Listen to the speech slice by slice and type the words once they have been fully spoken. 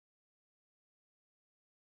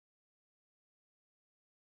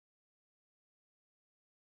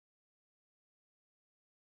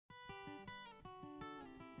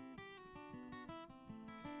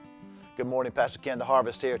Good morning, Pastor Ken, the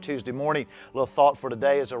Harvest here. Tuesday morning, a little thought for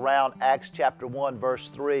today is around Acts chapter 1, verse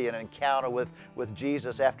 3, an encounter with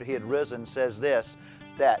Jesus after he had risen says this,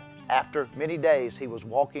 that after many days he was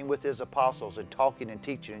walking with his apostles and talking and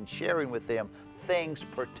teaching and sharing with them things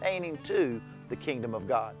pertaining to the kingdom of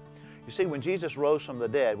God. You see, when Jesus rose from the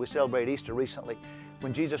dead, we celebrated Easter recently,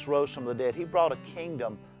 when Jesus rose from the dead, he brought a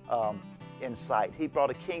kingdom in sight. He brought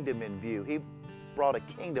a kingdom in view. He brought a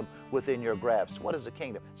kingdom within your grasp. What is a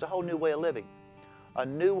kingdom? It's a whole new way of living. A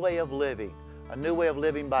new way of living. A new way of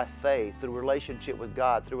living by faith, through relationship with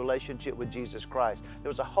God, through relationship with Jesus Christ.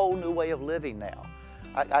 There's a whole new way of living now.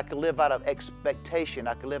 I can live out of expectation.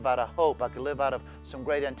 I can live out of hope. I can live out of some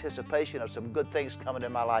great anticipation of some good things coming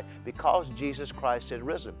in my life because Jesus Christ had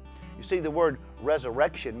risen. You see, the word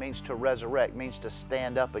resurrection means to resurrect, means to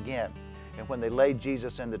stand up again. And when they laid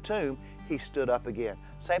Jesus in the tomb, he stood up again.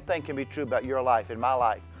 Same thing can be true about your life and my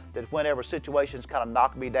life, that whenever situations kind of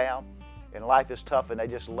knock me down and life is tough and they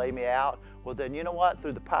just lay me out, well then you know what?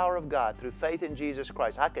 Through the power of God, through faith in Jesus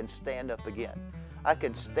Christ, I can stand up again. I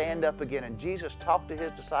can stand up again. And Jesus talked to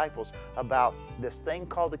his disciples about this thing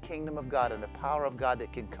called the kingdom of God and the power of God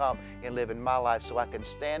that can come and live in my life so I can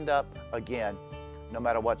stand up again no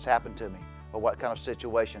matter what's happened to me or what kind of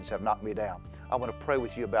situations have knocked me down. I want to pray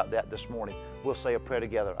with you about that this morning. We'll say a prayer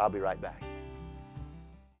together. I'll be right back.